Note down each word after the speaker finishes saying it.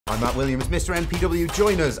I'm Matt Williams, Mr. MPW.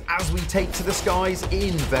 Join us as we take to the skies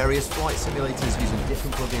in various flight simulators using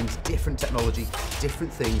different plugins, different technology,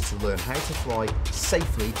 different things to learn how to fly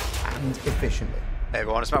safely and efficiently. Hey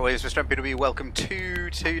everyone, it's Matt Williams, Mr. MPW. Welcome to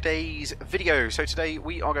today's video. So today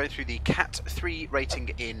we are going through the CAT-3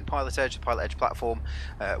 rating in PilotEdge, the PilotEdge platform,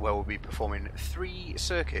 where we'll be performing 3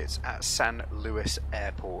 circuits at San Luis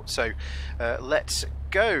Airport. So let's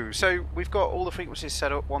go. So we've got all the frequencies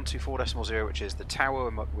set up, 124.0, which is the tower,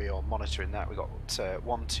 and we are monitoring that. We've got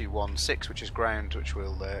 1216, which is ground, which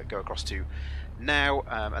we'll go across to now,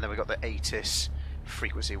 and then we've got the ATC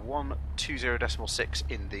frequency 120.6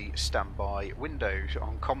 in the standby window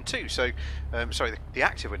on COM2. So, sorry, the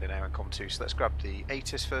active window now in COM2. So let's grab the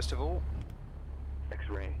ATC first of all.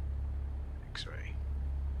 X-ray. X-ray.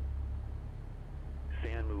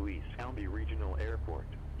 San Luis County Regional Airport.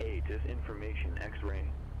 ATC information X-ray.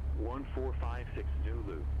 1456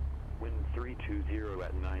 Zulu. Wind 320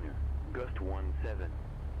 at 9er. Gust 17.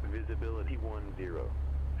 Visibility 10.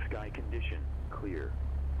 Sky condition clear.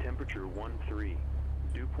 Temperature 13.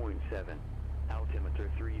 Dew point 7.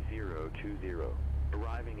 Altimeter 3020.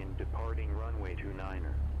 Arriving and departing runway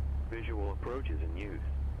 29er. Visual approaches in use.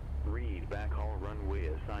 Read backhaul runway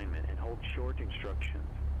assignment and hold short instructions.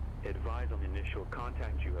 Advise on initial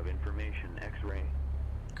contact you have information X-ray.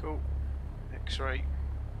 Cool. X-ray.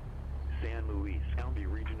 San Luis County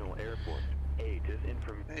Regional Airport. ATC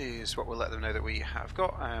information Is what we'll let them know that we have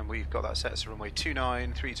got, and we've got that set as runway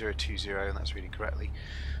 29, 3020, and that's reading correctly.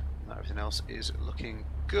 Everything else is looking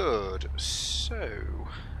good. So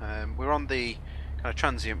we're on the kind of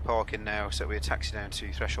transient parking now, so we're taxiing down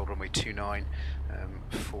to threshold runway 29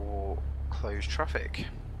 for closed traffic.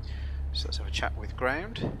 So let's have a chat with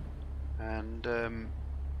ground, and those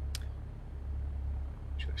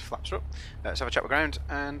flaps are up. Let's have a chat with ground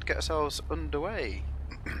and get ourselves underway.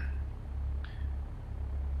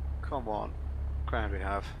 Come on, ground we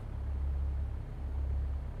have.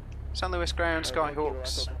 San Luis ground,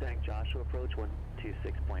 Skyhawks. Contact Joshua approach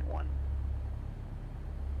 126.1.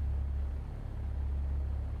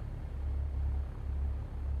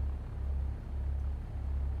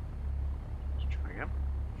 Let's try again.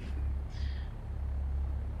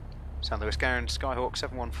 San Luis ground, Skyhawk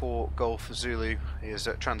 714 Golf Zulu is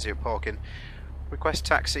at transient parking. Request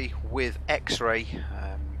taxi with X-ray,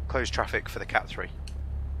 closed traffic for the CAT-3.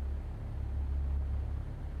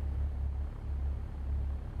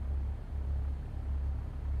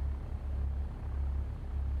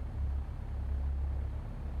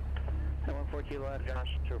 Kilo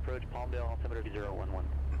Josh to approach Palmdale, altimeter 011.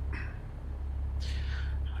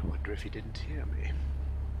 I wonder if he didn't hear me.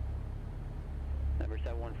 Number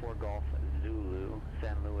 714 Golf Zulu,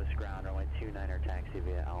 San Luis ground, runway 29er taxi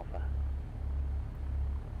via Alpha.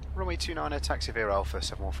 Runway 29er taxi via Alpha,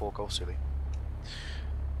 714 Golf Zulu.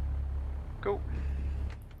 Cool.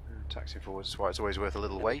 Taxi forward is why it's always worth a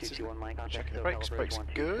little wait. Checking the brakes, brakes are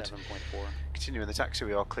good. Continuing the taxi,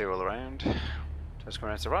 we are clear all around. Toes coming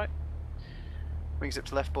around to the right. Wings up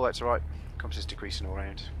to left, ball out to right, compass is decreasing all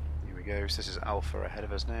around. Here we go, so this is Alpha ahead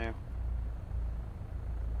of us now.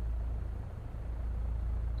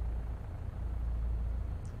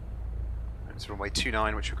 And it's runway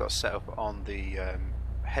 29, which we've got set up on the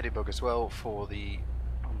heading bug as well for the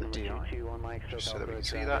DI, just so that we can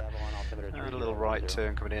see that. And a little right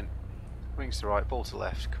turn coming in. Wings to the right, ball to the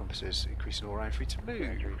left, compass is increasing all around, free to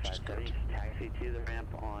move, which is good. Taxi to the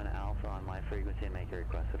ramp on Alpha on my frequency and make your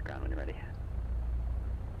request with ground when you're ready.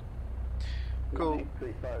 Cool.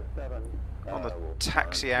 On the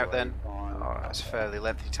taxi out then, that's a fairly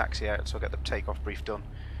lengthy taxi out, so I'll get the takeoff brief done.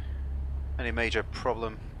 Any major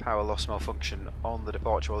problem, power loss, malfunction on the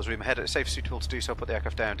departure while there's room ahead, it's safe and suitable to do so, put the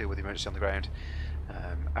aircraft down, deal with the emergency on the ground.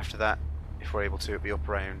 After that, if we're able to, it'll be up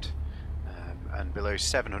around and below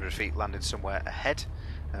 700 feet, landing somewhere ahead.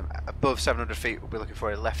 Above 700 feet, we'll be looking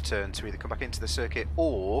for a left turn to either come back into the circuit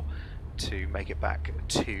or to make it back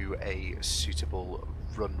to a suitable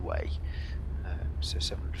runway. So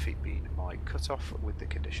 700 feet being my cut-off with the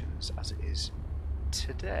conditions as it is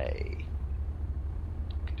today.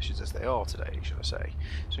 Conditions as they are today, should I say.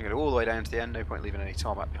 So we're going to go all the way down to the end, no point leaving any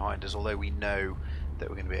tarmac behind us, although we know that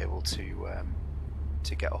we're going to be able to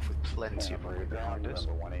get off with plenty of runway behind us.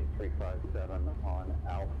 Number 18357 on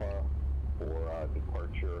Alpha for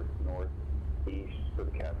departure northeast for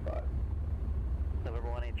the CAT-5. November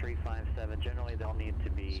 18357, generally they'll need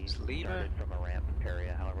to be started from a ramp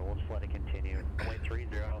area, however we'll just let it continue. Runway 30,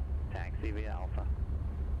 taxi via Alpha.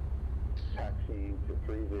 Taxi to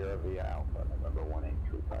 30 via Alpha, November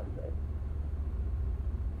 18357.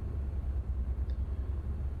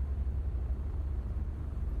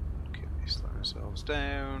 Okay, slow ourselves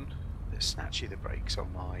down. bit snatchy, the brakes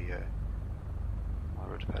on my my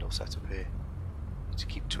rudder pedal setup here. Need to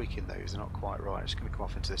keep tweaking those, they're not quite right. I'm just going to come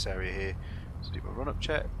off into this area here to do my run-up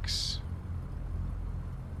checks.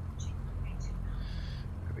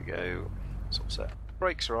 There we go, it's all set.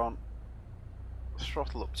 Brakes are on,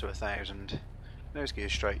 throttle up to 1000, nose gear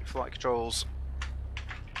straight, flight controls.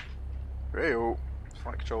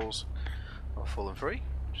 Flight controls are full and free,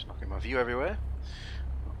 just knocking my view everywhere,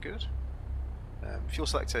 not good. Fuel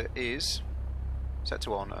selector is set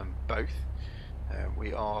to on and both.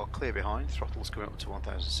 We are clear behind, throttle's going up to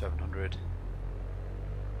 1700.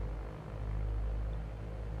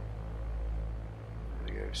 There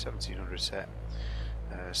we go, 1700 set.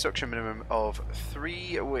 Suction minimum of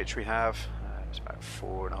 3, which we have. It's about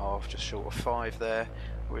 4.5, just short of 5 there,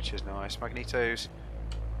 which is nice. Magnetos,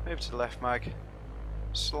 over to the left mag,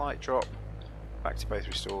 slight drop, back to both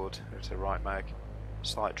restored, over to the right mag,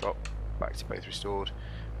 slight drop, back to both restored.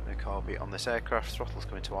 No car beat on this aircraft. Throttle's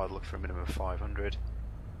coming to idle for a minimum of 500,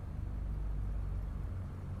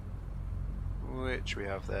 which we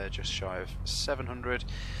have there just shy of 700.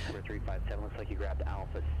 Number 357 looks like you grabbed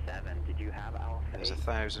Alpha 7. Did you have Alpha 8? There's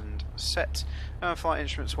 1000 set. Flight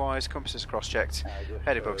instruments wise, compasses cross checked,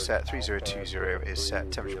 head above set, 3020 is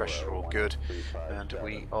set, temperature pressures are all good, and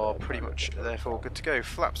we are pretty much therefore good to go.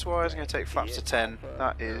 Flaps wise, I'm going to take flaps to 10,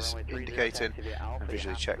 that is indicating and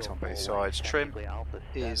visually checked on both sides. Trim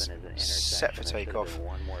is set for takeoff.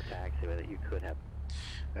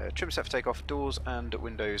 Trim set for takeoff, doors and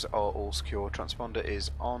windows are all secure, transponder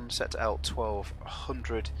is on, set to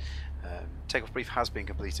L1200, takeoff brief has been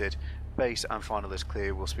completed, base and final is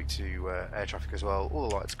clear. We'll speak to air traffic as well. All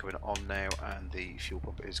the lights are coming on now and the fuel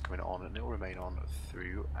pump is coming on and it will remain on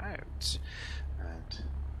throughout. And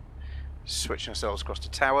switching ourselves across to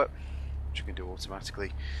tower, which we can do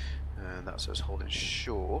automatically, and that's us holding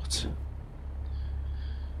short,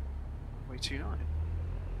 way 29.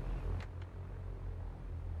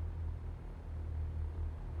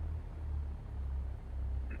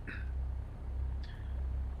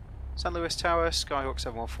 San Luis Tower, Skyhawk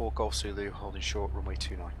 714, Golf Zulu, holding short, runway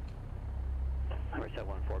 29. Number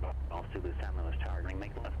 714, Golf Zulu, San Luis Tower.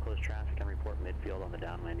 Make left close traffic and report midfield on the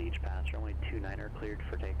downwind. Each pass, runway 29 cleared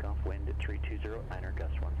for takeoff, wind at 320, 9er,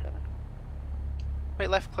 gust 17. Make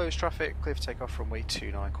left close traffic, clear for takeoff, runway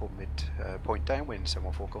 29, call mid point downwind,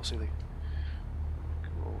 714, Golf Zulu.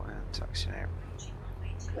 Cool, and taxi now.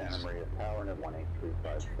 Santa Maria Tower, and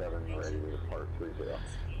 18357, ready to depart 30.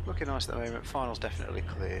 Looking nice at the moment, final's definitely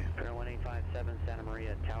clear. 1857 Santa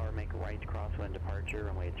Maria Tower, make right crosswind departure,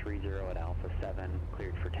 runway 30 at Alpha 7,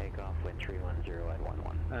 cleared for takeoff, wind 310 at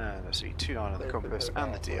 11. And let's see, 29 on the compass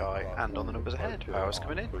and the DI, and on the numbers ahead. Power's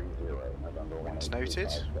coming in. Wind's noted,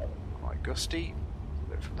 quite gusty, a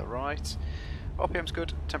bit from the right. RPM's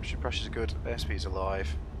good, temperature pressure's good, airspeed's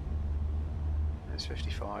alive. There's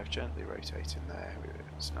 55, gently rotating there,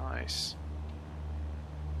 it's nice.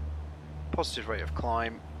 Positive rate of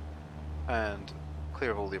climb, and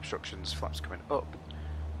clear of all the obstructions, flaps coming up,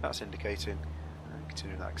 that's indicating, and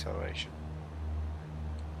continuing that acceleration.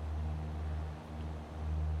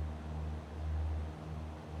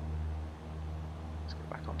 Let's get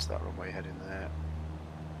back onto that runway heading there.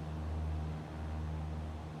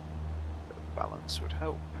 Bit of balance would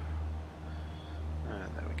help,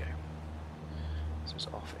 and there we go. So it's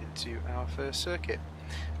off into our first circuit.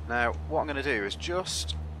 Now what I'm going to do is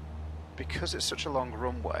just, because it's such a long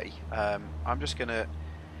runway, I'm just going to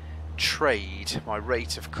trade my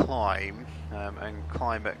rate of climb and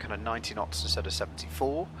climb at kind of 90 knots instead of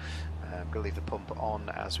 74. I'm going to leave the pump on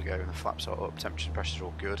as we go and the flaps are up, temperature and pressure are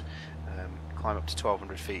all good. Climb up to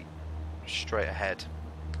 1200 feet straight ahead,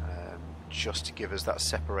 just to give us that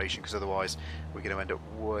separation, because otherwise we're going to end up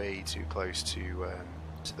way too close to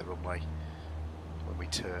the runway when we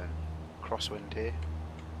turn. Crosswind here.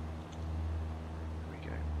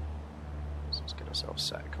 So let's get ourselves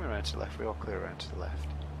set. Coming around to the left, we are clear around to the left.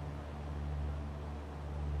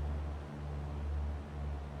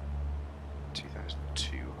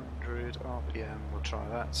 (2200 RPM), we'll try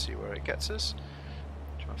that, see where it gets us.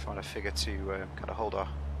 Try and find a figure to kind of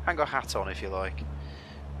hang our hat on, if you like.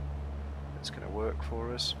 It's going to work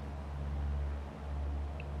for us.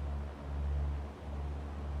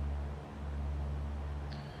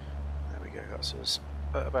 There we go, that's us.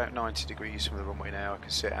 At about 90 degrees from the runway now. I can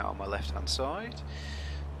see it out on my left hand side.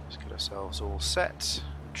 Let's get ourselves all set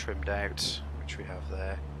and trimmed out, which we have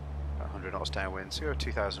there. About 100 knots downwind, so go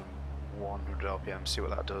 2100 RPM, see what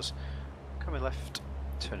that does. Coming left,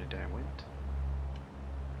 turning downwind.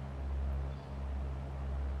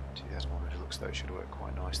 2100 looks though it should work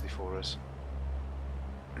quite nicely for us.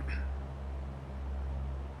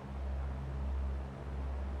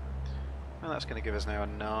 And that's going to give us now a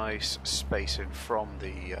nice spacing from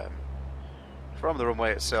the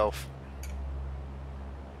runway itself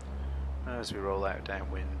as we roll out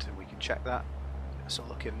downwind, and we can check that. It's all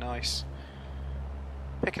looking nice.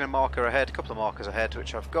 Picking a marker ahead, a couple of markers ahead,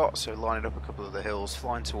 which I've got, so lining up a couple of the hills,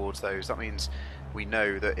 flying towards those. That means we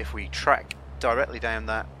know that if we track directly down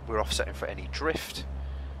that, we're offsetting for any drift.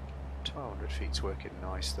 1200 feet's working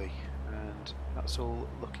nicely, and that's all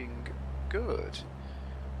looking good.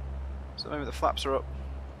 So at the moment the flaps are up,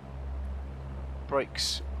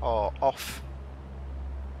 brakes are off,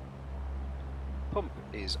 pump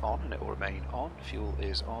is on and it will remain on, fuel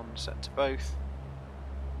is on, set to both.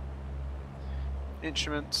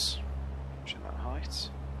 Instruments, pushing that height,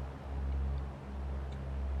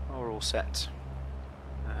 are all set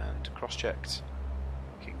and cross-checked,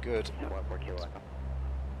 looking good.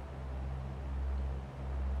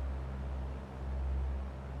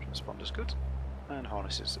 Transponder's good, and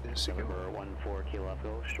harness is secure. November 14 Kilo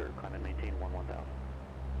Echo, sure, climb and maintain 1000.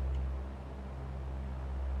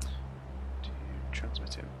 To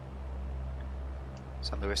transmit him.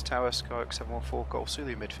 San Luis Tower, Skyhook 714, Golf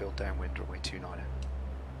Zulu midfield, downwind, runway 29.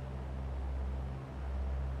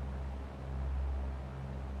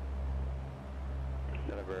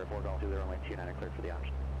 November 4 Golf Zulu, runway 29, clear for the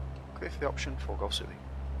option. Clear for the option, 4 Golf Zulu.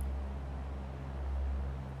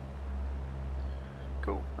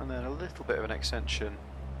 Cool, and then a little bit of an extension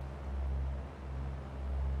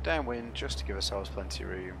downwind just to give ourselves plenty of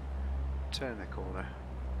room. Turn the corner,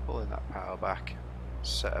 pulling that power back,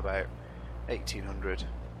 set about 1800.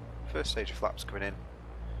 First stage of flaps coming in.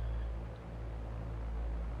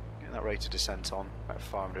 Getting that rate of descent on, about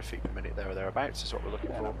 500 feet per minute there or thereabouts is what we're looking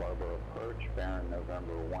for. Santa Barbara approach, Baron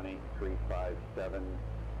November 18357,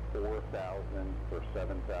 4,000 for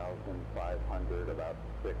 7,500, about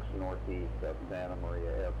 6 northeast of Santa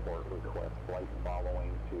Maria Airport. Request flight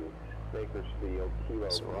following to Bakersfield, Kilo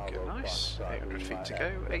So we're looking Bravo, nice, 800 feet to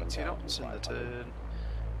go, 80 knots in the turn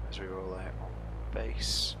as we roll out on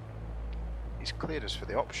base. He's cleared us for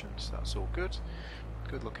the options, that's all good.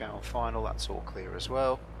 Good look out on final, that's all clear as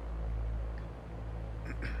well.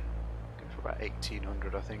 Go for about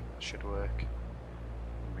 1800 I think, should work.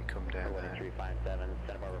 When we come down there. 357,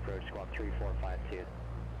 Santa Barbara approach, squawk 3452.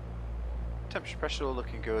 Temperature pressure all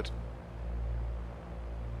looking good.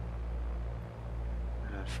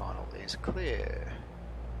 And final is clear.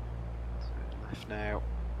 So left now,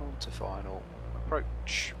 on to final.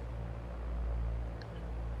 Approach.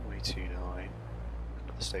 Way 29.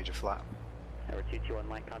 Another stage of flap. Number 221,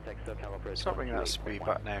 line contact, SoCal approach. Start bringing that speed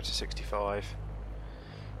back now to 65.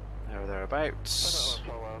 There or thereabouts.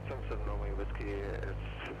 Thompson Romeo Whiskey is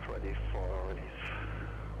ready for release.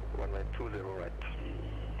 1920 right.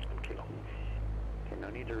 Kilo. Okay, no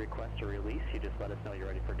need to request a release, you just let us know you're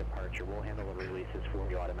ready for departure. We'll handle the releases for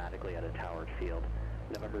you automatically at a towered field.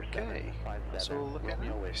 November 757, that's all looking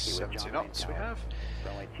Romeo nice. Whiskey with 70 John knots we Wayne have.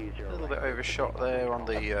 Runway 20 A little bit overshot there on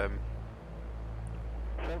the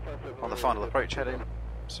final approach heading,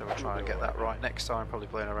 so we'll try and get that right next time, probably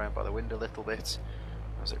playing around by the wind a little bit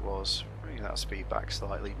as it was, bringing that speed back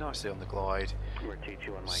slightly, nicely on the glide.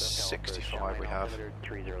 65 we have.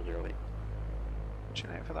 3008.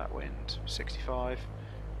 Watching out for that wind. 65.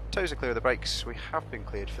 Toes are clear of the brakes. We have been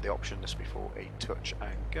cleared for the options before a touch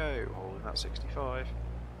and go. Holding that 65.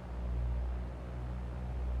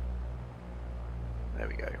 There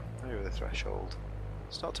we go. Over the threshold.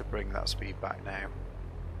 Start to bring that speed back now.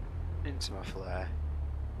 Into my flare.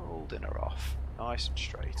 Holding her off. Nice and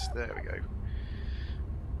straight. There we go.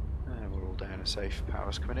 And we're all down and safe.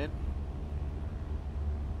 Power's coming in.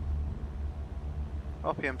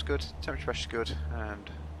 RPM's good, temperature pressure's good, and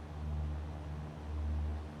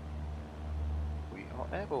we are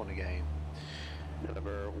airborne again.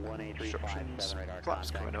 November 18357 radar flaps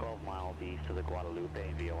contact, coming up. 12 miles east of the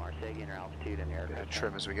Guadalupe VOR. Say again your altitude and your Bit of aircraft.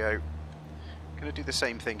 trim as we go. Going to do the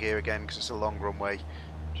same thing here again because it's a long runway.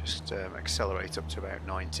 Just accelerate up to about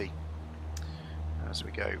 90 as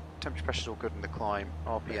we go. Temperature pressure's all good in the climb.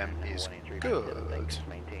 RPM is good. Thanks.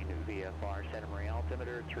 Maintain VFR Santa Maria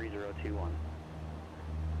altimeter 3021.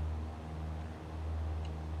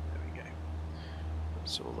 There we go.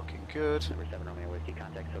 It's all looking good. Number 7 Romeo Whiskey,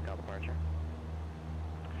 contact SoCal departure.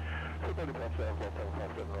 90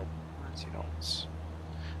 knots.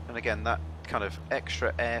 And again, that kind of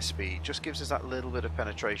extra airspeed just gives us that little bit of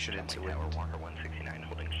penetration into wind. Walker 169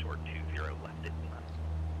 holding short 20 left it.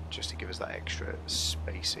 Just to give us that extra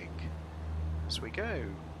spacing as we go.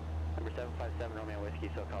 Number 757 Romeo Whiskey,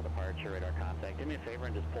 SoCal departure, radar contact. Do me a favor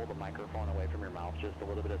and just pull the microphone away from your mouth just a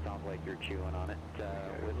little bit. It sounds like you're chewing on it.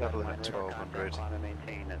 With Leveling that at radar 1200. contact, climb and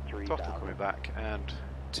maintain at 3000. Throttle coming back and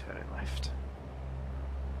turning left.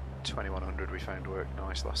 2100 we found worked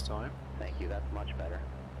nice last time. Thank you, that's much better.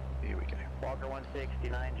 Here we go. Walker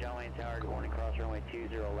 169, John Wayne Tower, good morning, cross runway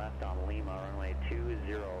 20 left on Lima, runway 20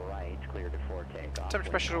 right, cleared before takeoff.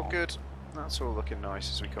 Temperature pressure all good. That's all looking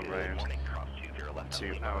nice as we come round to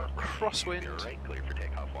our crosswind. Right, clear for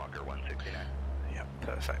takeoff, Walker 169. Yep,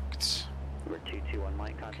 perfect. We're 221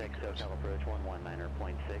 Mike, contact SoCal approach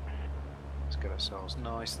 119.6. Let's get ourselves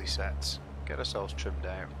nicely set, get ourselves trimmed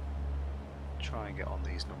out, try and get on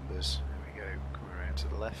these numbers. There we go, coming around to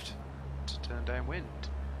the left to turn downwind.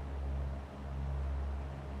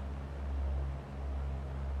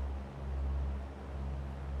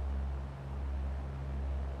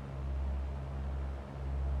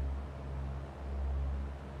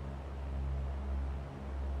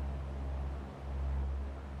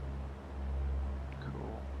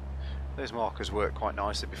 Those markers worked quite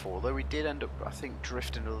nicely before, although we did end up, I think,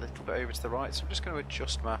 drifting a little bit over to the right, so I'm just going to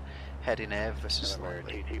adjust my heading ever so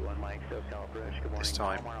slightly. This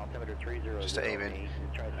time, just aiming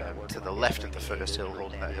to the left of the first hill,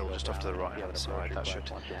 holding that hill just off to the right hand side. That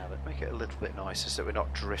should make it a little bit nicer so that we're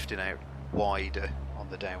not drifting out wider on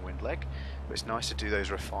the downwind leg, but it's nice to do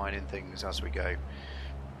those refining things as we go.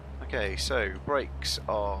 Okay, so brakes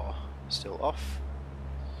are still off.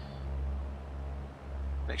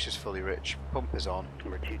 Mixture's fully rich, pump is on,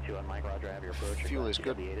 fuel is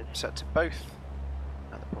good, set to both,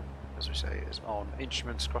 and the pump, as we say, is on.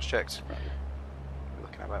 Instruments cross-checked, we're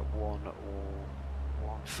looking at about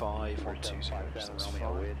 115, 120, so that's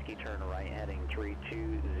fine. Whiskey, turn right, heading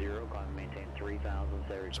 320, going to maintain 3000.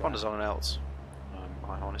 Responders on and out,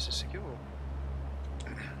 my harness is secure.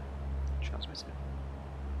 Transmitting.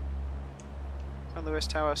 San Luis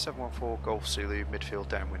Tower, 714, Golf Zulu, midfield,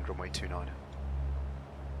 downwind, runway 29.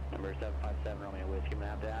 Number 757 Romeo Whiskey, I'm going to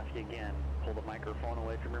have to ask you again, pull the microphone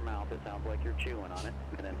away from your mouth, it sounds like you're chewing on it,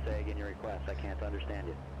 and then say again your request, I can't understand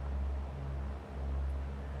you.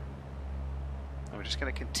 And we're just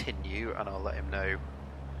going to continue and I'll let him know.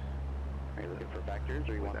 Are you looking for vectors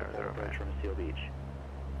or you want the full approach from Seal Beach?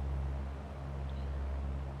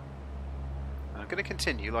 I'm going to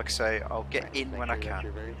continue, like I say, I'll get in when I can.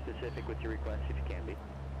 You're very specific with your request if you can be.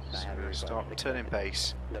 So we're going to start turning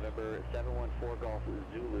pace. November 714 Golf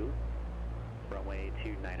Zulu, runway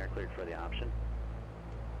 29 are cleared for the option.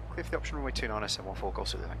 Clear for the option, runway 29, 714 Golf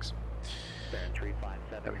Zulu, thanks.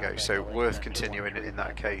 There we go, so LA, worth continuing in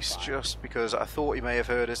that case, just because I thought he may have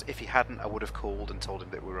heard us. If he hadn't, I would have called and told him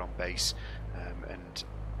that we were on base. And,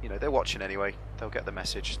 you know, they're watching anyway, they'll get the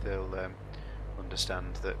message, they'll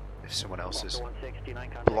understand that if someone else is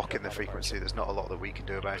blocking the frequency, there's not a lot that we can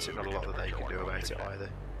do about it, not a lot that they can do about it either.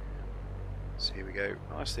 So here we go,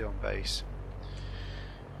 nicely on base.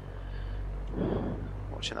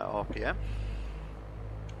 Watching that RPM.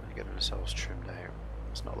 And getting ourselves trimmed out.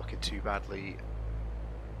 It's not looking too badly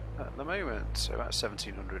at the moment. So about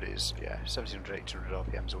 1700 is, yeah, 1700, 1800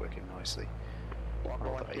 RPMs are working nicely.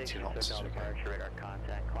 Roll at 80 knots as we go.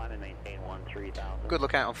 Good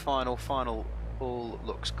look out on final. Final all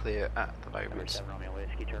looks clear at the moment.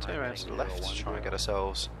 Turn around to the left to try and get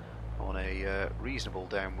ourselves on a reasonable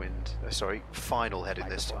downwind, final heading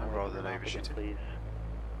this time rather than overshooting.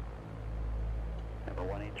 Number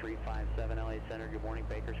 18357 LA Center, good morning,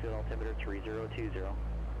 Bakersfield, altimeter 3020.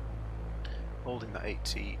 Holding that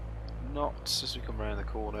 80 knots as we come around the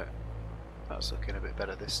corner. That's looking a bit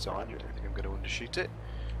better this time. I don't think I'm going to undershoot it,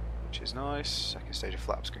 which is nice. Second stage of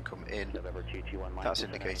flaps can come in. That's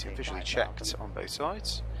indicating visually checked on both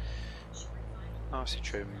sides. Nicely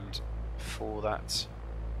trimmed for that.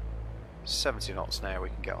 70 knots now, we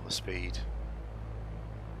can get on the speed.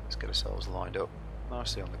 Let's get ourselves lined up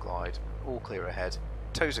nicely on the glide, all clear ahead,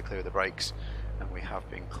 toes are clear of the brakes, and we have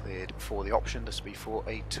been cleared for the option. This will be for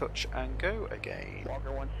a touch and go again.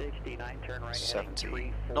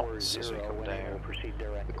 70 knots as we come down.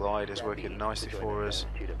 The glide is working nicely for us.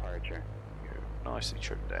 Nicely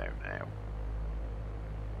trimmed down now.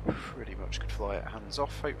 Pretty much could fly it hands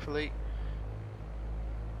off, hopefully.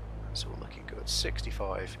 That's all looking good.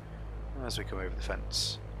 65 as we come over the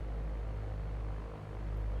fence.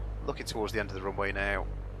 Looking towards the end of the runway now,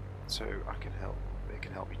 so it can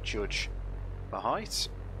help me judge my height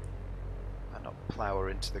and not plough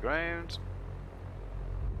into the ground.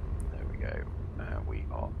 There we go. Now we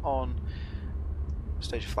are on.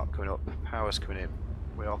 Stage of flap coming up, power's coming in.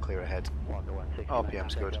 We are clear ahead.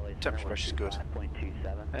 RPM's good, temperature pressure's good,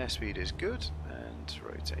 airspeed is good, and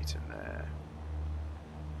rotating there.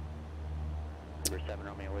 Number 7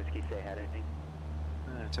 Romeo Whiskey, say ahead anything.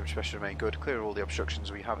 Temperature pressure remain good, clear of all the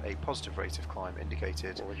obstructions. We have a positive rate of climb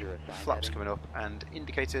indicated, flaps coming up and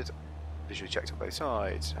indicated, visually checked on both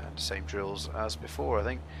sides, and same drills as before I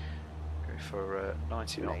think. Go for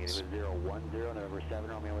 90 knots. Negative 010, November 7,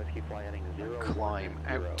 Romeo Whiskey, fly heading 0, Climb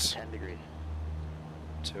 0, out 10 degrees.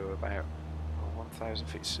 to about 1,000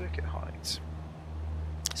 feet circuit height.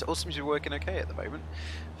 So it all seems to be working okay at the moment.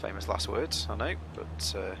 Famous last words, I know,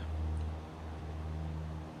 but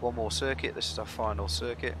one more circuit. This is our final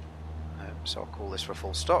circuit, so I'll call this for a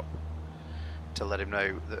full stop to let him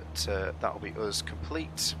know that that will be us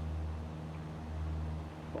complete.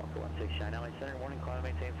 Walker 169, LA Center, warning, climb,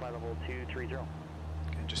 maintain flight level 230. Okay,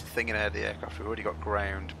 just thinking ahead of the aircraft. We've already got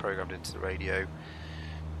ground programmed into the radio.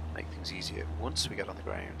 Make things easier once we get on the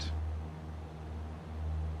ground.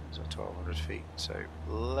 So 1,200 feet, so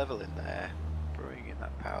level in there, bringing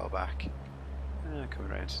that power back,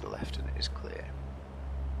 coming around to the left, and it is clear.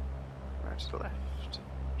 Round to the left,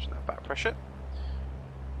 watching that back pressure,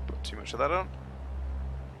 put too much of that on.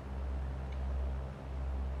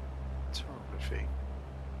 1,200 feet.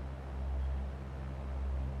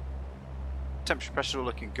 Temperature pressure all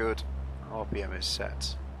looking good, RPM is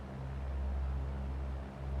set.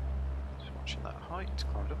 Just watching that height,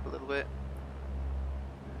 climbed up a little bit.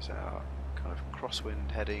 There's our kind of crosswind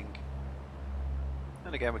heading,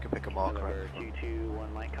 and again we can pick a marker out.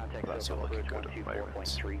 221 light contact. That's all looking good at the moment.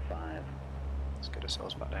 124.35. Let's get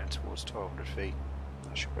ourselves back down towards 1,200 feet.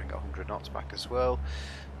 That should bring 100 knots back as well.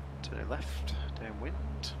 Turning left,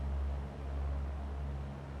 downwind.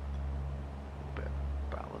 A bit of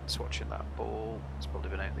balance, watching that ball. It's probably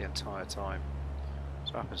been out the entire time.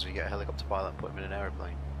 So what happens when you get a helicopter pilot and put him in an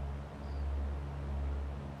aeroplane?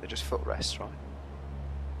 They're just footrests, right?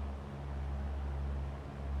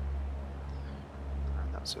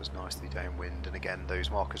 So it's nicely downwind, and again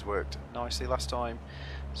those markers worked nicely last time,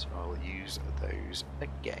 so I'll use those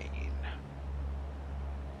again.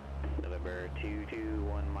 November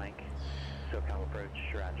 221 Mike, SoCal approach,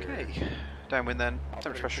 roger. Okay, downwind then,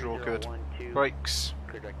 temperature pressure all good, brakes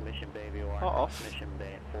are off,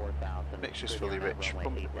 mixture's fully rich,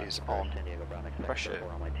 pump is on, pressure,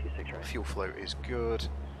 fuel flow is good,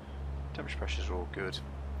 temperature pressure is all good,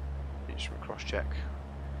 instrument cross check,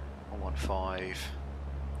 115.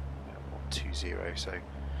 120, so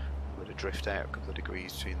a bit of drift out, a couple of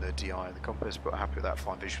degrees between the DI and the compass, but happy with that,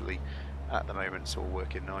 fine visually at the moment, it's all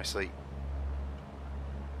working nicely.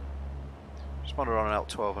 Responder on an L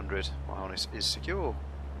 1200, my harness is secure.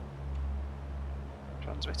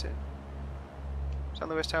 Transmitting. St.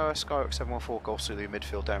 Louis Tower, Skyhawk 714 Golf Zulu,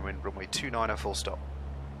 midfield downwind, runway 29 and full stop.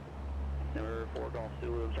 Number 4 Golf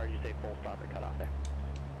Zulu, I'm sorry, you say full stop or cut off there?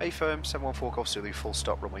 A firm, 714 Golf Zulu, full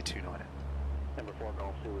stop, runway 29. Number 4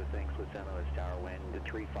 Golf Zulu, thanks with St. Louis Tower, wind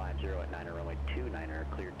 350 at 9er, runway 29er,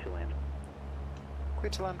 cleared to land.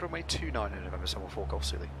 Cleared to land, runway 29 in November 714 Golf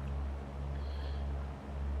Zulu.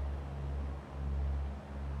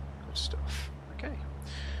 Good stuff. Okay,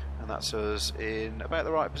 and that's us in about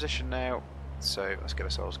the right position now, so let's get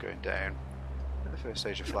ourselves going down. In the first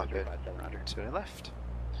stage of flapping, turning left.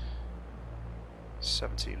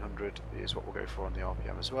 1700 is what we'll go for on the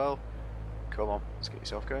RPM as well. Come on, let's get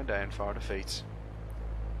yourself going down, 500 feet.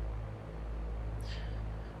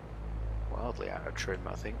 Wildly out of trim,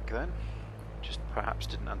 I think, then. Just perhaps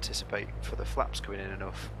didn't anticipate for the flaps coming in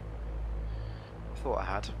enough. I thought I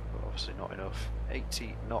had, but obviously not enough.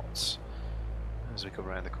 80 knots as we come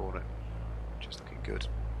around the corner. Just looking good.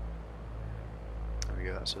 There we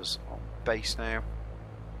go, that's us on base now.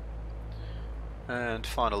 And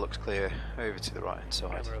final looks clear over to the right hand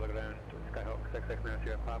side. Camera look down, Skyhawk 66 minutes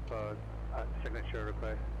here, Papa. Signature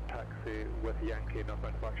request, taxi with Yankee,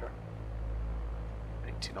 northbound departure.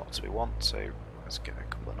 80 knots we want, so let's get a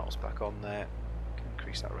couple of knots back on there. Can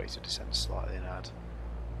increase that rate of descent slightly and add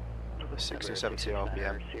another 60 or 70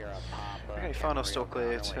 RPM. Okay, final still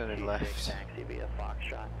clear, turning left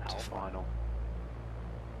to final.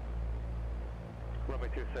 Runway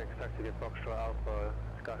 26, taxi via Foxtrot Alpha,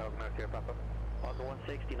 Skyhawk north here, Papa. Walker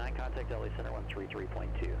 169, contact LA Center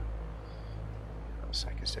 133.2.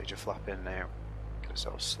 Second stage of flapping now. Get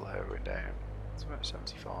ourselves slowing down. It's about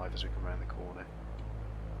 75 as we come around the corner.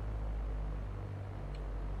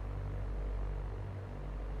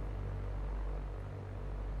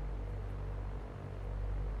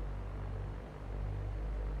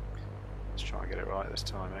 Let's try and get it right this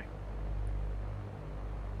time, eh?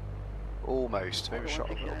 Almost. Maybe shot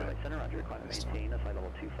a little bit. This time.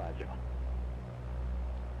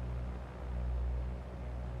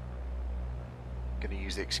 Going to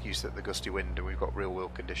use the excuse that the gusty wind and we've got real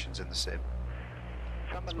world conditions in the sim.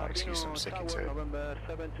 That's my excuse, I'm sticking to it.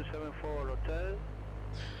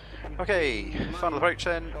 Okay, final approach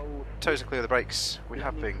then. Toes are clear of the brakes. We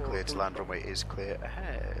have been cleared to land, runway is clear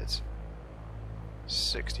ahead.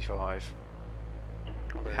 65.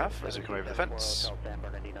 We have, as we come over the fence.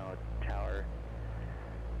 tower.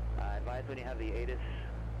 Advise when you have the ATIS,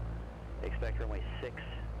 expect runway 6,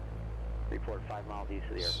 report 5 miles east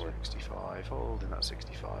of the airport. 65, holding that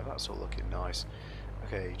 65, that's all looking nice.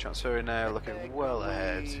 Okay, transferring now, looking well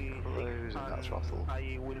ahead, closing that throttle,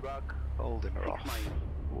 holding her off.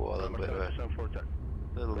 Whoa, a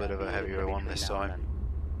little bit of a heavier one this time.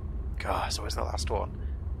 God, so where's the last one?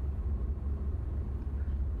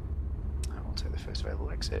 And we'll take the first available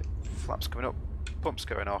exit. Flaps coming up, pumps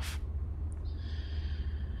going off.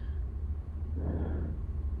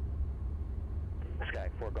 Sky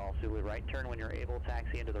 4 Golf Zulu, right turn when you're able,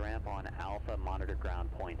 taxi into the ramp on Alpha, monitor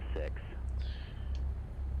ground point 6.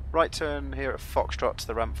 Right turn here at Foxtrot to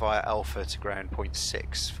the ramp via Alpha to ground point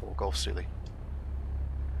 6 for Golf Zulu.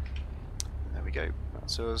 There we go,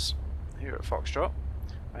 that's us here at Foxtrot.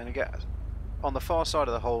 And again, on the far side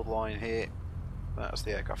of the hold line here, that's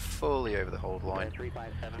the aircraft fully over the hold line.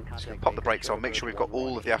 Just going to pop the brakes on, make sure we've got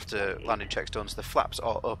all of the after landing checks done, so the flaps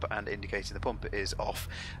are up and indicating the pump is off.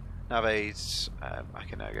 Nav aids, I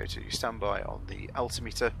can now go to standby on the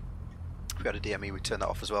altimeter. We've got a DME, we turn that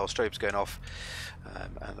off as well, strobes going off,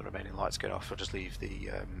 and the remaining lights going off. I'll just leave the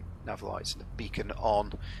nav lights and the beacon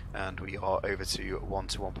on, and we are over to 1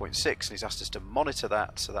 to 1.6, and he's asked us to monitor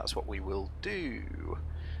that, so that's what we will do,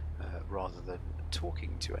 rather than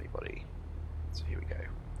talking to anybody. So here we go.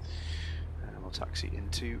 And we'll taxi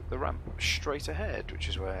into the ramp straight ahead, which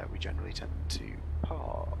is where we generally tend to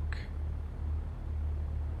park.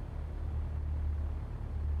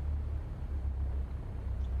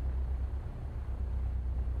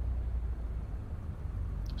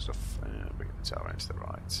 Stuff, bringing the tower into the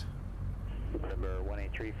right. Number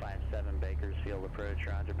 18357 Bakersfield approach,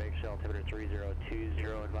 roger, Bakersfield, altimeter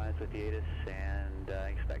 3020, advise with the ATIS, and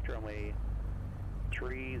expect runway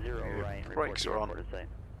 30 right. Brakes are on,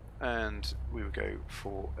 and we would go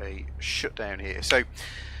for a shutdown here. So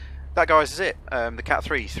that, guys, is it. The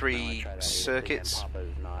CAT-3, 3 circuits,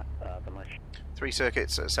 3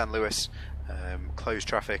 circuits at San Luis, closed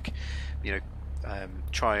traffic. You know,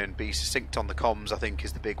 try and be succinct on the comms, I think,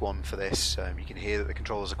 is the big one for this. You can hear that the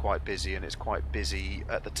controllers are quite busy, and it's quite busy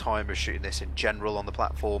at the time of shooting this in general on the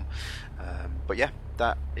platform. But yeah,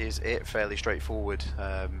 that is it, fairly straightforward.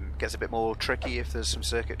 Gets a bit more tricky if there's some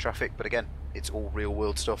circuit traffic, but again, it's all real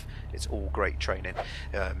world stuff, it's all great training.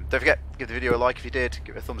 Don't forget, give the video a like if you did,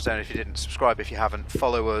 give it a thumbs down if you didn't, subscribe if you haven't,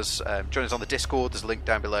 follow us, join us on the Discord, there's a link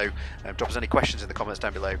down below, drop us any questions in the comments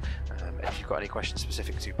down below. If you've got any questions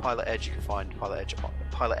specific to PilotEdge, you can find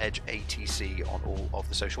PilotEdge ATC on all of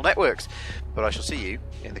the social networks. But I shall see you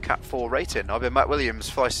in the CAT-4 rating. I've been Matt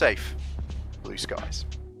Williams, fly safe, blue skies.